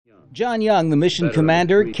John Young, the mission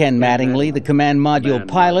commander, Ken Mattingly, the command module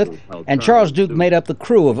pilot, and Charles Duke made up the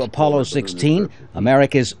crew of Apollo 16,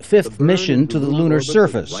 America's fifth mission to the lunar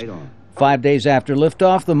surface. 5 days after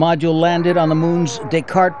liftoff, the module landed on the moon's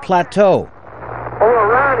Descartes Plateau,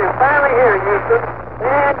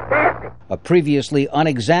 a previously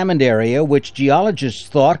unexamined area which geologists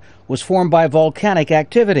thought was formed by volcanic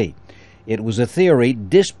activity. It was a theory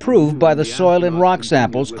disproved by the soil and rock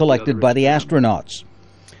samples collected by the astronauts.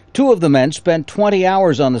 2 of the men spent 20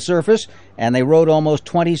 hours on the surface, and they rode almost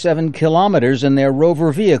 27 kilometers in their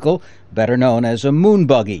rover vehicle, better known as a moon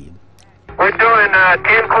buggy. We're doing 10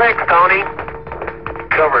 clicks, Tony.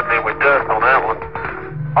 Covered me with dust on that one.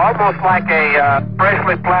 Almost like a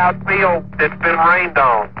freshly plowed field that's been rained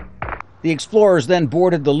on. The explorers then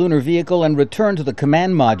boarded the lunar vehicle and returned to the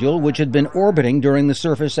command module, which had been orbiting during the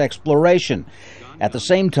surface exploration. At the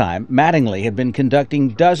same time, Mattingly had been conducting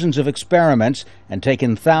dozens of experiments and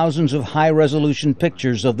taken thousands of high-resolution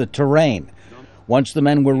pictures of the terrain. Once the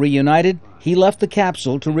men were reunited, he left the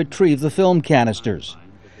capsule to retrieve the film canisters.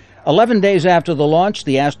 11 days after the launch,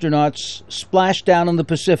 the astronauts splashed down in the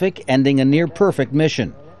Pacific, ending a near-perfect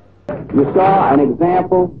mission. You saw an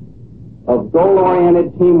example of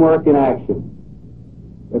goal-oriented teamwork in action.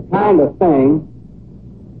 The kind of thing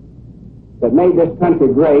that made this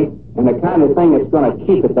country great, and the kind of thing that's going to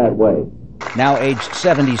keep it that way. Now aged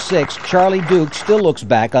 76, Charlie Duke still looks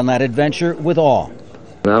back on that adventure with awe.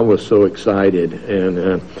 I was so excited,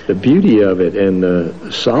 and the beauty of it, and the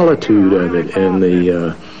solitude of it, and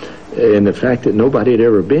the fact that nobody had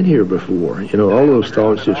ever been here before. You know, all those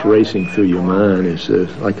thoughts just racing through your mind. It's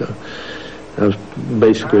I was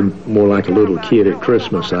basically more like a little kid at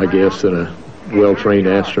Christmas, I guess, than a well-trained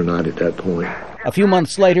astronaut at that point. A few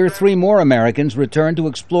months later, 3 more Americans returned to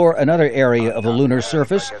explore another area of the lunar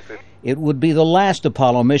surface. It would be the last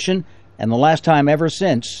Apollo mission, and the last time ever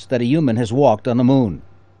since that a human has walked on the moon.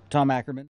 Tom Ackerman.